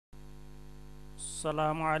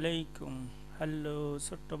আসসালামু আলাইকুম। হ্যালো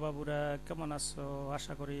ছোট্ট বাবুরা, কেমন আছো?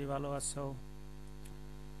 আশা করি ভালো আছো।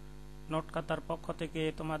 নোটখাতার পক্ষ থেকে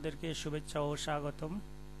তোমাদেরকে শুভেচ্ছা ও স্বাগতম।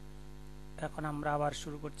 এখন আমরা আবার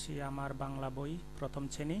শুরু করছি আমার বাংলা বই প্রথম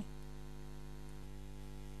শ্রেণী।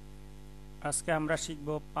 আজকে আমরা শিখব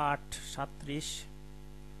পাঠ 37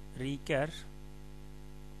 রিকার,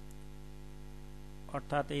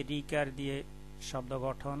 অর্থাৎ এই রিকার দিয়ে শব্দ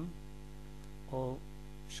গঠন ও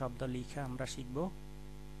শব্দ লিখা আমরা শিখব।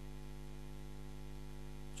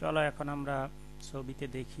 চলো এখন আমরা ছবিতে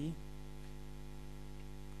দেখি,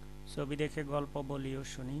 ছবি দেখে গল্প বলিও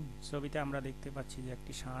শুনি। ছবিতে আমরা দেখতে পাচ্ছি যে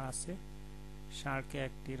একটি ষাঁড় আছে। ষাঁড়কে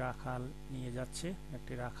একটি রাখাল নিয়ে যাচ্ছে,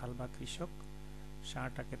 একটি রাখাল বা কৃষক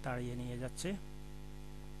ষাঁড়টাকে তাড়িয়ে নিয়ে যাচ্ছে।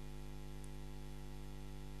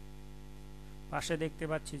 পাশে দেখতে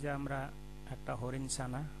পাচ্ছি যে আমরা একটা হরিণ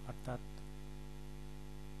ছানা অর্থাৎ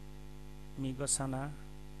মৃগ ছানা,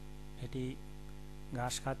 এটি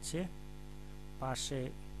ঘাস খাচ্ছে। পাশে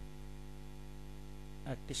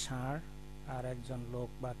একটি ষাঁড় আর একজন লোক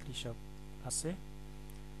বা কৃষক আছে।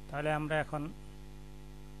 তাহলে আমরা এখন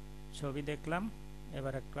ছবি দেখলাম,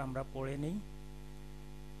 এবার একটু আমরা পড়ে নিই।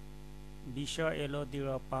 বিষ এলো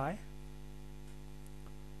দৃঢ় পায়,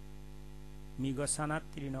 মৃগছানা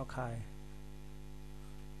তৃণ খায়।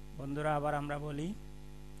 বন্ধুরা আবার আমরা বলি,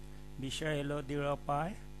 বিষ এলো দৃঢ়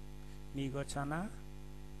পায়, মৃগছানা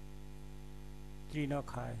তৃণ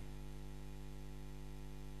খায়।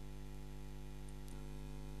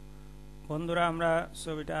 বন্ধুরা আমরা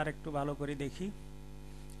ছবিটা আর একটু ভালো করে দেখি।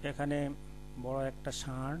 এখানে বড় একটা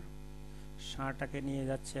ষাঁড়, ষাঁড়টাকে নিয়ে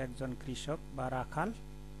যাচ্ছে একজন কৃষক বা রাখাল।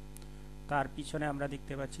 তার পিছনে আমরা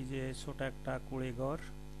দেখতে পাচ্ছি যে ছোট একটা কুঁড়ে ঘর,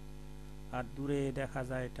 আর দূরে দেখা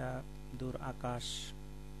যায় এটা দূর আকাশ।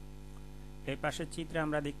 এই পাশের চিত্রে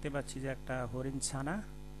আমরা দেখতে পাচ্ছি যে একটা হরিণ ছানা,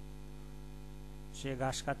 সে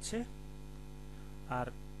ঘাস খাচ্ছে। আর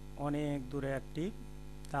অনেক দূরে একটি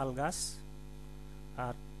তাল গাছ,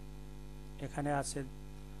 আর এখানে আছে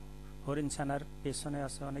হরিণ ছানার পেছনে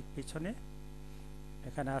আছে, অনেক পেছনে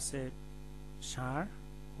এখানে আছে ষাঁড়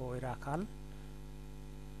ও রাখাল।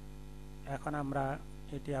 এখন আমরা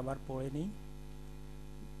এটি আবার পড়ে নিই।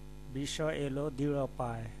 বিষ এলো দৃঢ়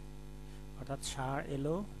পায়, অর্থাৎ ষাঁড়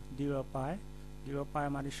এলো দৃঢ় পায়। দৃঢ় পায়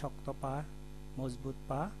মানে শক্ত পা, মজবুত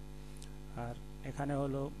পা। আর এখানে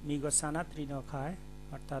হলো মৃগছানা তৃণ খায়,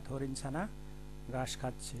 অর্থাৎ হরিণ ছানা ঘাস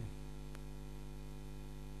খাচ্ছে।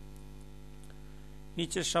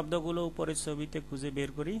 নিচের শব্দগুলো উপরের ছবিতে খুঁজে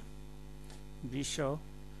বের করি। বৃষ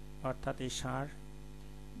অর্থাৎ এই ষাঁড়,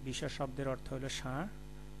 বৃষ শব্দের অর্থ হলো ষাঁড়,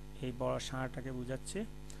 এই বড় ষাঁড়টাকে বোঝাচ্ছে।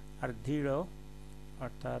 আর দৃঢ়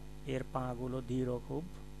অর্থাৎ এর পাগুলো দৃঢ় খুব।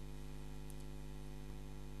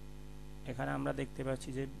 এখানে আমরা দেখতে পাচ্ছি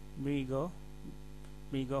যে মৃগ,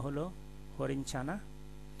 মৃগ হলো হরিণ ছানা,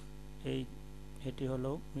 এটি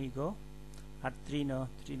হলো মৃগ। আর তৃণ,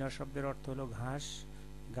 তৃণ শব্দের অর্থ হলো ঘাস,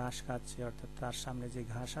 ঘাস খাচ্ছে, অর্থাৎ তার সামনে যে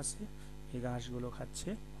ঘাস আছে এই ঘাসগুলো খাচ্ছে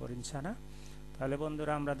হরিণ ছানা। তাহলে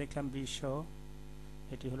বন্ধুরা আমরা দেখলাম বৃষ,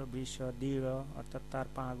 এটি হলো বৃষ, দৃঢ় অর্থাৎ তার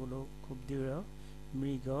পাগুলো খুব দৃঢ়।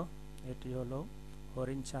 মৃগ, এটি হলো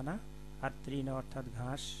হরিণ ছানা। আর তৃণ অর্থাৎ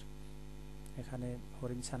ঘাস, এখানে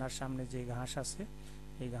হরিণ ছানার সামনে যে ঘাস আছে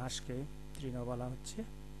এই ঘাসকে তৃণ বলা হচ্ছে।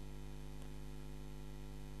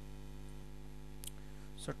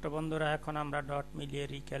 ছোট্ট বন্ধুরা এখন আমরা ডট মিলিয়ে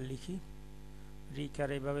রিকার লিখি। রিকার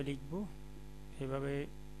এইভাবে লিখব, এভাবে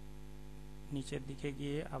নিচের দিকে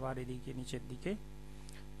গিয়ে আবার এদিকে নিচের দিকে।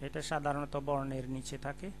 এটা সাধারণত বর্ণের নিচে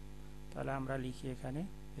থাকে। তাহলে আমরা লিখি এখানে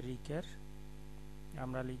রিকার,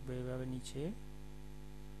 আমরা লিখব এভাবে নিচে,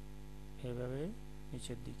 এভাবে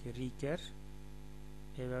নিচের দিকে রিকার,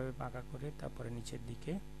 এভাবে বাঁকা করে তারপরে নিচের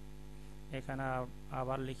দিকে। এখানে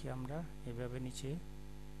আবার লিখি আমরা এভাবে নিচে,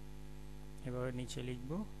 এভাবে নিচে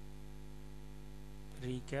লিখব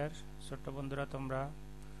রিকার। ছোট্ট বন্ধুরা তোমরা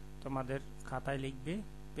তোমাদের খাতায় লিখবে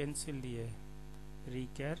পেন্সিল দিয়ে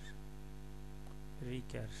রিকার,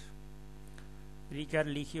 রিকার। রিকার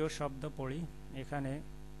লিখিও শব্দ পড়ি। এখানে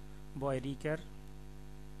বয় রিকার,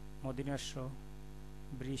 মদিনাস্য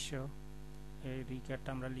বৃষ, এই রিকারটা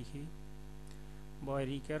আমরা লিখি। বয়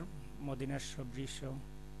রিকার মদিনাস্য বৃষ,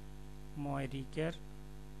 ময় রিকার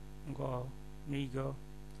গ মৃগ,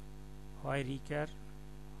 হয় রিকার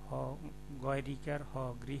হ, গয় রিকার হ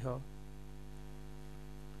গৃহ,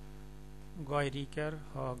 গয় রিকার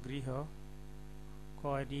হ গৃহ,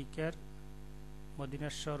 কয় রিকার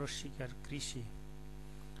মদিনাস্য রস্বীকার কৃষি।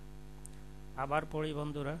 আবার পড়ি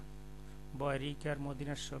বন্ধুরা, বয় রিকার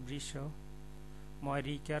মদিনাস্য বৃষ, ময়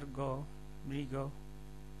রিকার গ মৃগ,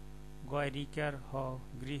 গয় রিকার হ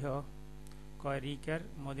গৃহ, কয় রিকার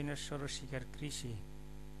মদিনাস্য রস্বীকার কৃষি।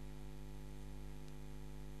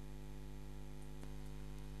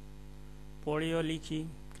 পড়িও লিখি।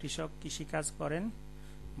 কৃষক কৃষিকাজ করেন,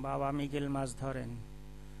 বাবা মৃগেল মাছ ধরেন।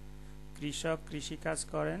 কৃষক কৃষিকাজ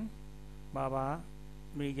করেন, বাবা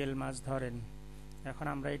মৃগেল মাছ ধরেন। এখন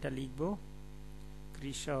আমরা এটা লিখব।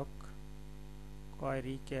 কৃষক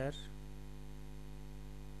কয়রিকের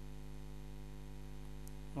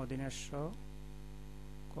মদিনাস্য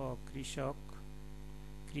ক কৃষক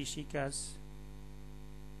কৃষিকাজ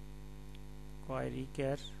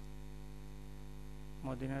কয়রিকের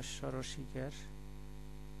মদিনাস্য রসিকের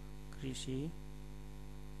কৃষি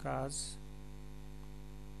কাজ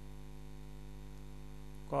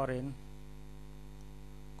করেন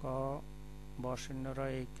ক বসন্যর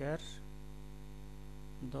একের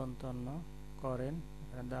দন্তন্য করেন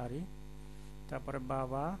দাড়ি। তারপরে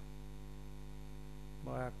বাবা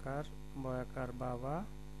বয়াকার বাবা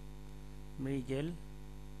মৃগেল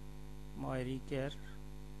ময়রিকের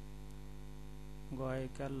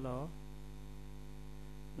গয়কার ল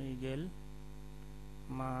মৃগেল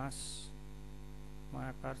মাছ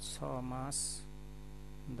মায়াকার ছ মাছ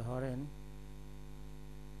ধরেন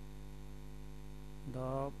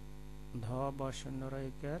ধ বসন্যর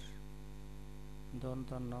একের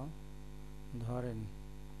দন্তন্য ধরেন।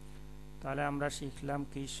 তাহলে আমরা শিখলাম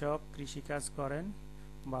কৃষক কৃষিকাজ করেন,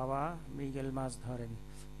 বাবা মৃগেল মাছ ধরেন।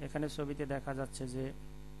 এখানে ছবিতে দেখা যাচ্ছে যে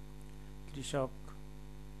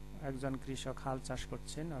একজন কৃষক হাল চাষ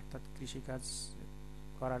করছেন, অর্থাৎ কৃষিকাজ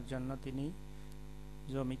করার জন্য তিনি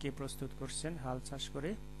জমিকে প্রস্তুত করছেন হাল চাষ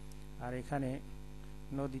করে। আর এখানে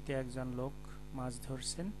নদীতে একজন লোক মাছ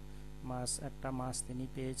ধরছেন, একটা মাছ তিনি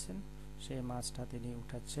পেয়েছেন, সেই মাছটা তিনি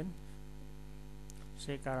উঠাচ্ছেন।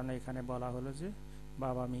 সেই কারণে এখানে বলা হলো যে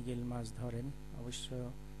বাবা মৃগেল মাছ ধরেন। অবশ্য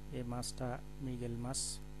এই মাছটা মৃগেল মাছ।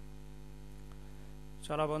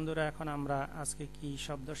 চলো বন্ধুরা, এখন আমরা আজকে কি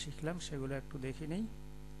শব্দ শিখলাম সেগুলো একটু দেখে নেই।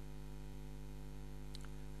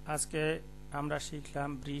 আজকে আমরা শিখলাম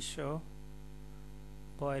বৃষ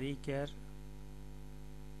বয়রিকের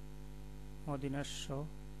মদিনাস্য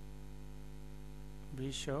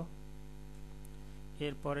বৃষ।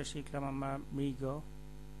 এরপরে শিখলাম আমরা মৃগ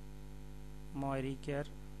ময়রিকের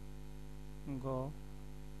গ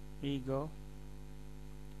মৃগ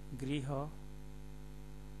গৃহ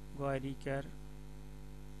গয়রিকের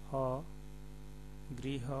হ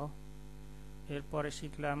গৃহ। এরপরে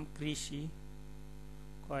শিখলাম কৃষি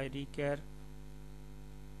কয়রিকের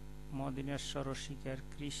মদিনাস্য রসিকের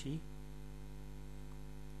কৃষি।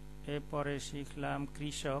 এরপরে শিখলাম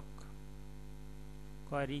কৃষক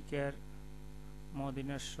কয়রিকের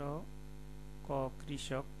মদিনাস্য ক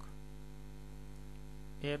কৃষক।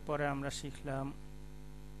 এরপরে আমরা শিখলাম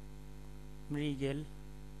মৃগেল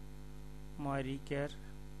ময়রিকের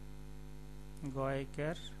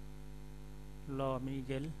গয়কের ল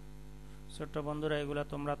মৃগেল। ছোট্ট বন্ধুরা, এগুলা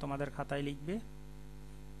তোমরা তোমাদের খাতায় লিখবে।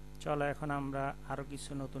 চলো এখন আমরা আরো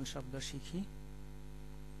কিছু নতুন শব্দ শিখি।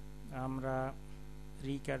 আমরা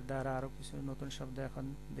রিকের দ্বারা আরো কিছু নতুন শব্দ এখন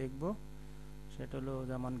দেখব। সেটা হলো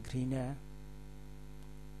যেমন ঘৃণা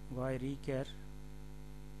গয় রিকের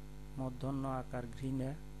মূর্ধন্য আকার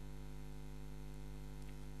ঘৃণা।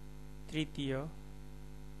 তৃতীয়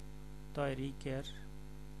তয় রিকের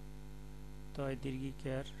তয়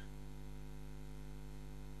দীর্ঘিকের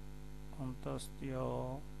অন্তস্তীয়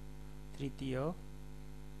তৃতীয়।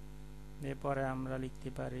 এরপরে আমরা লিখতে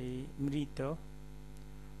পারি মৃত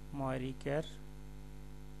ময়রিকের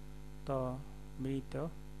ত মৃত।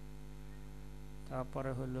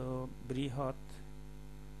 তারপরে হলো বৃহৎ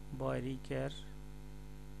বয়রিকের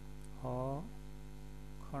হ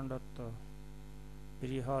খণ্ডত্ব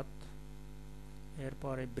বৃহৎ।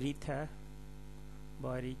 এরপরে বৃথা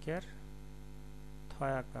বয়রিকের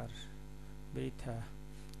থয়াকার বৃথা।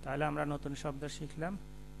 তাহলে আমরা নতুন শব্দ শিখলাম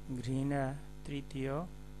ঘৃণা তৃতীয়,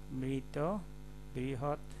 মৃত,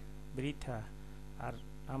 বৃহৎ, বৃথা। আর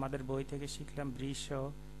আমাদের বই থেকে শিখলাম বৃষ,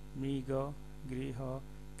 মৃগ, গৃহ,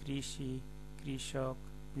 কৃষি, কৃষক,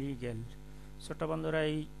 মৃগেল। ছোট বন্ধুরা,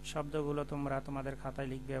 এই শব্দগুলো তোমরা তোমাদের খাতায়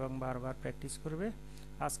লিখবে এবং বারবার প্র্যাকটিস করবে।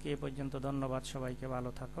 আজকে এ পর্যন্ত। ধন্যবাদ সবাইকে,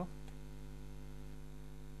 ভালো থাকো।